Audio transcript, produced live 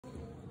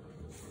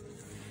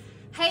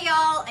Hey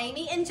y'all,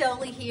 Amy and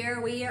Jolie here.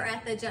 We are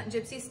at the Junk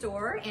Gypsy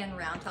store in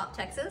Round Top,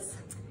 Texas.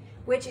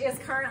 Which is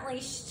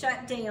currently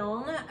shut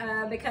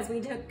down because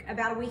we took,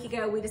 about a week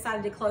ago, we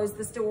decided to close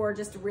the store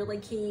just to really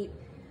keep,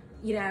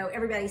 you know,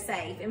 everybody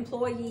safe.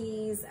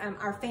 Employees,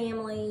 our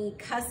family,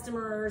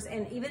 customers,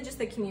 and even just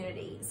the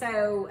community.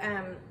 So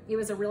it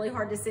was a really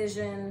hard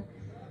decision,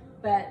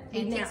 but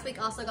Antiques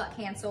Week also got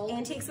canceled.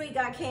 Antiques Week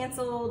got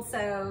canceled,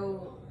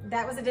 so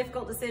that was a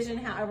difficult decision.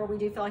 However, we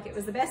do feel like it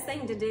was the best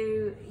thing to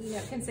do, you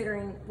know,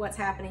 considering what's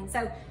happening.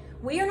 So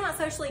we are not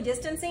socially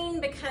distancing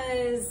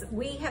because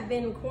we have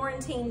been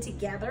quarantined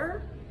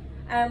together.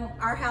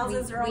 Our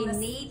houses are on we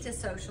need to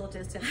social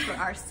distance for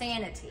our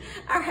sanity.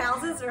 Our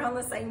houses are on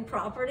the same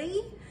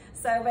property.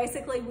 So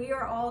basically we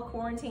are all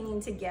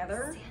quarantining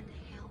together,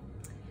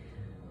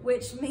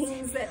 which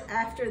means that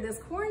after this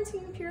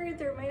quarantine period,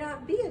 there may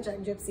not be a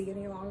Junk Gypsy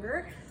any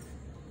longer.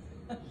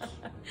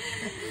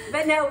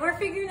 But no, we're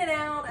figuring it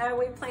out.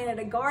 We planted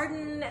a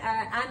garden.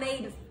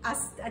 I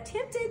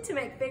attempted to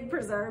make fig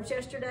preserves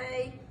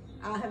yesterday.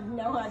 I have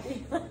no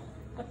idea.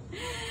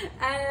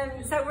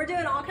 So we're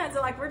doing all kinds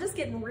of, like, we're just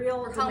getting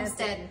real We're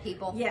domestic. homesteading,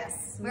 people.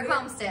 Yes. We're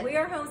homesteading. We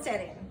are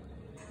homesteading.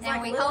 And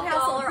like we Little hope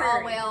House y'all on are all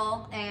Prairie.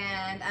 well.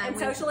 And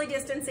Socially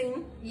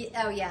distancing.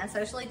 Oh yeah, and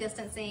socially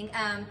distancing.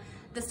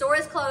 The store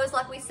is closed,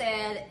 like we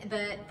said,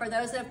 but for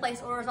those that have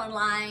placed orders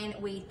online,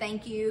 we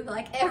thank you.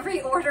 Like,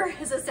 every order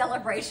is a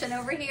celebration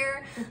over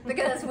here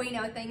because we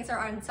know things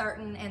are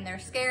uncertain and they're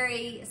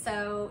scary.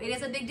 So it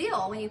is a big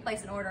deal when you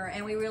place an order,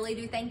 and we really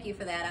do thank you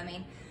for that. I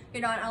mean,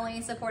 you're not only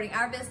supporting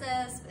our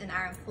business and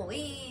our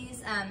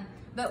employees,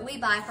 but we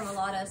buy from a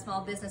lot of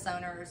small business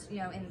owners, you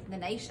know, in the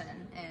nation,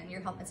 and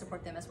you're helping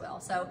support them as well.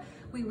 So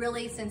we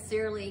really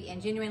sincerely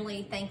and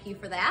genuinely thank you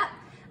for that.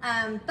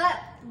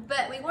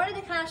 But we wanted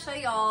to kind of show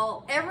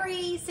y'all,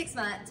 every 6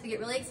 months we get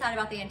really excited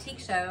about the antique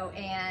show,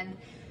 and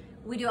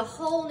we do a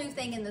whole new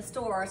thing in the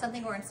store,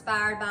 something we're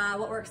inspired by,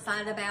 what we're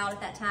excited about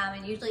at that time,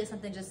 and usually it's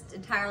something just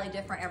entirely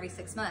different every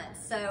 6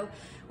 months. So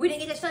we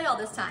didn't get to show y'all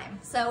this time.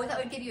 So we thought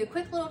we'd give you a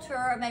quick little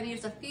tour of maybe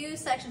just a few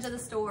sections of the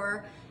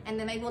store, and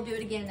then maybe we'll do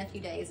it again in a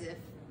few days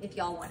if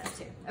y'all want us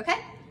to. Okay?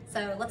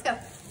 So let's go.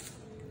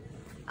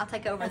 I'll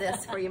take over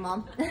this for you,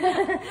 Mom.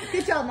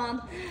 Good job,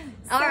 Mom.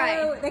 All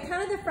right. So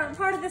the front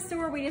part of the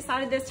store, we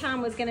decided this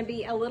time was going to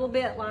be a little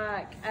bit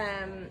like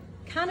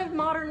kind of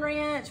modern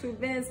ranch. We've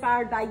been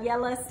inspired by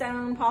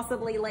Yellowstone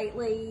possibly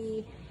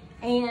lately,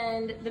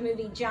 and the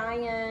movie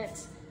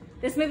Giant.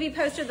 This movie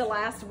poster, The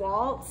Last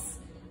Waltz.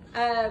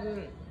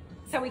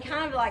 So we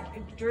kind of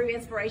like drew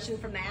inspiration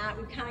from that.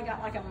 We've kind of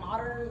got like a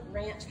modern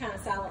ranch kind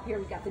of style up here.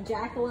 We've got the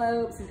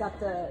jackalopes, we've got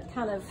the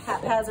kind of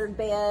haphazard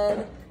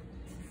bed.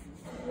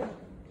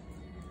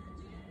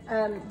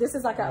 This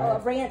is like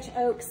a ranch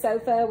oak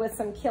sofa with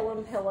some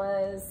Killam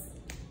pillows.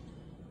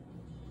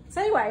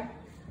 So anyway.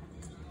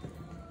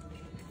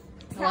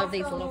 I love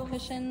these little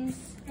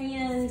cushions.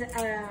 And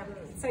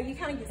so you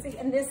kind of see,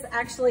 and this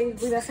actually,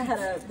 we also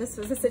had this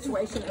was a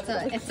situation.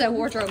 It's a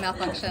wardrobe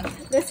malfunction.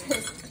 This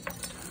is.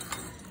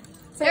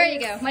 So there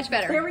you go, much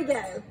better. There we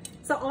go.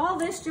 So all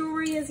this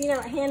jewelry is, you know,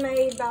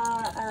 handmade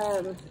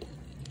by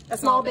a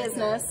small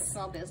business.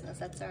 Small business,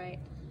 that's all right.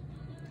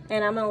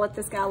 And I'm gonna let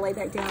this guy lay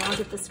back down. I'll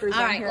get the screw down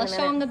here in a minute. Let's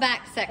show them the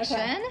back section.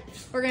 Okay.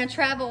 We're gonna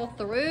travel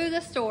through the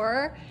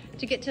store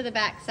to get to the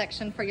back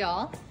section for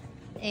y'all.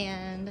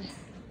 And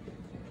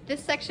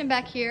this section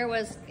back here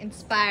was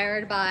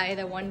inspired by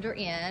the Wonder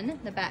Inn,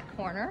 the back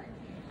corner.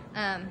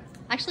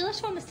 Actually, let's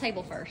show them this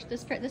table first.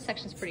 This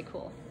section's pretty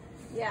cool.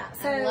 Yeah,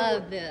 so I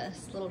love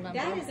this little number.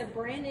 That is a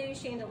brand new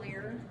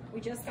chandelier.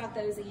 We just got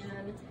those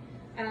in.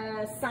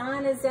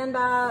 Sign is done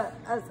by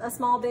a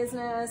small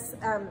business.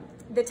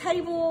 The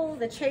table,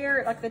 the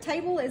chair, like the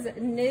table is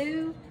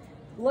new,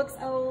 looks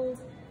old.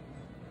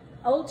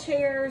 Old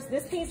chairs.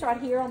 This piece right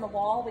here on the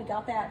wall, we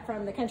got that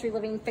from the Country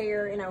Living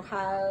Fair in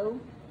Ohio.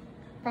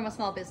 From a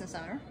small business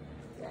owner.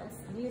 Yes,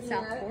 Beauty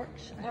South Nook.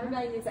 Porch.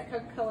 Everybody needs that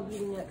Coca-Cola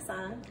Beauty Nook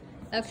sign.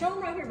 Okay. Show them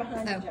right here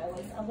behind you,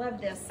 Jolie. I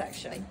love this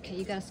section. Okay,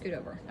 you gotta scoot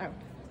over. Oh,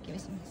 give me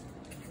some.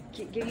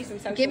 Give you some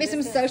social Give me some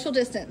distance. social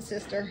distance,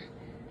 sister.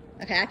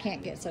 Okay, I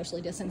can't get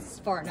socially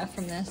distanced far enough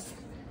from this.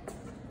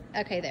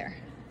 Okay, there.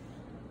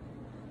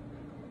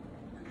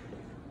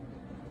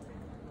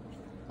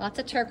 Lots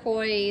of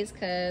turquoise,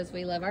 because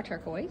we love our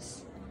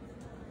turquoise.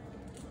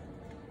 I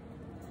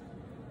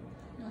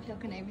don't know if y'all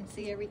can even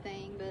see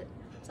everything, but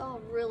it's all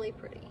really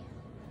pretty.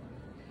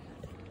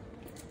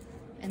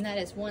 And that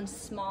is one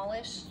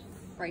smallish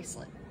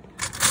bracelet.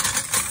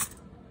 So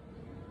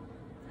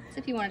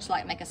if you wanted to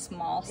like make a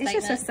small statement.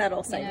 It's just a subtle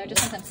You know, statement.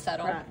 just something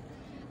subtle. Right.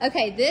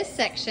 Okay, this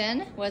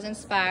section was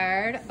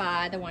inspired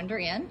by the Wonder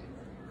Inn.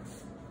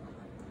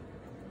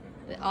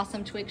 The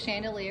awesome twig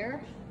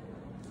chandelier.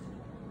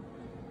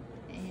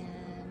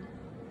 And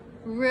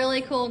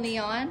really cool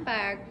neon by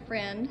our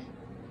friend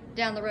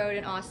down the road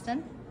in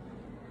Austin.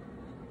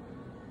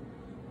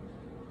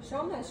 Show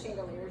them those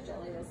chandeliers,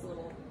 Jolie, those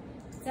little.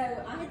 So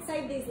I had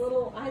saved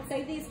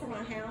these for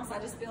my house. I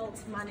just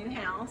built my new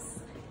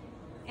house.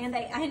 And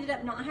I ended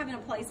up not having a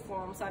place for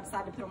them, so I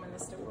decided to put them in the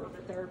store,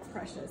 but they're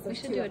precious. We There's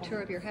should two do a of tour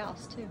them. of your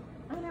house too.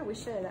 I know, we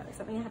should. That was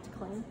something I have to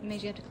clean. It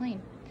means you have to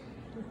clean.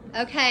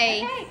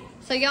 Okay.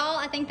 So y'all,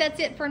 I think that's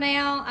it for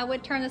now. I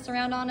would turn this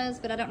around on us,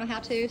 but I don't know how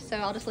to, so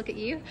I'll just look at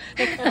you.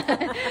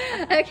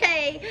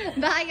 Okay.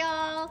 Bye,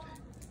 y'all.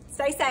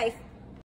 Stay safe.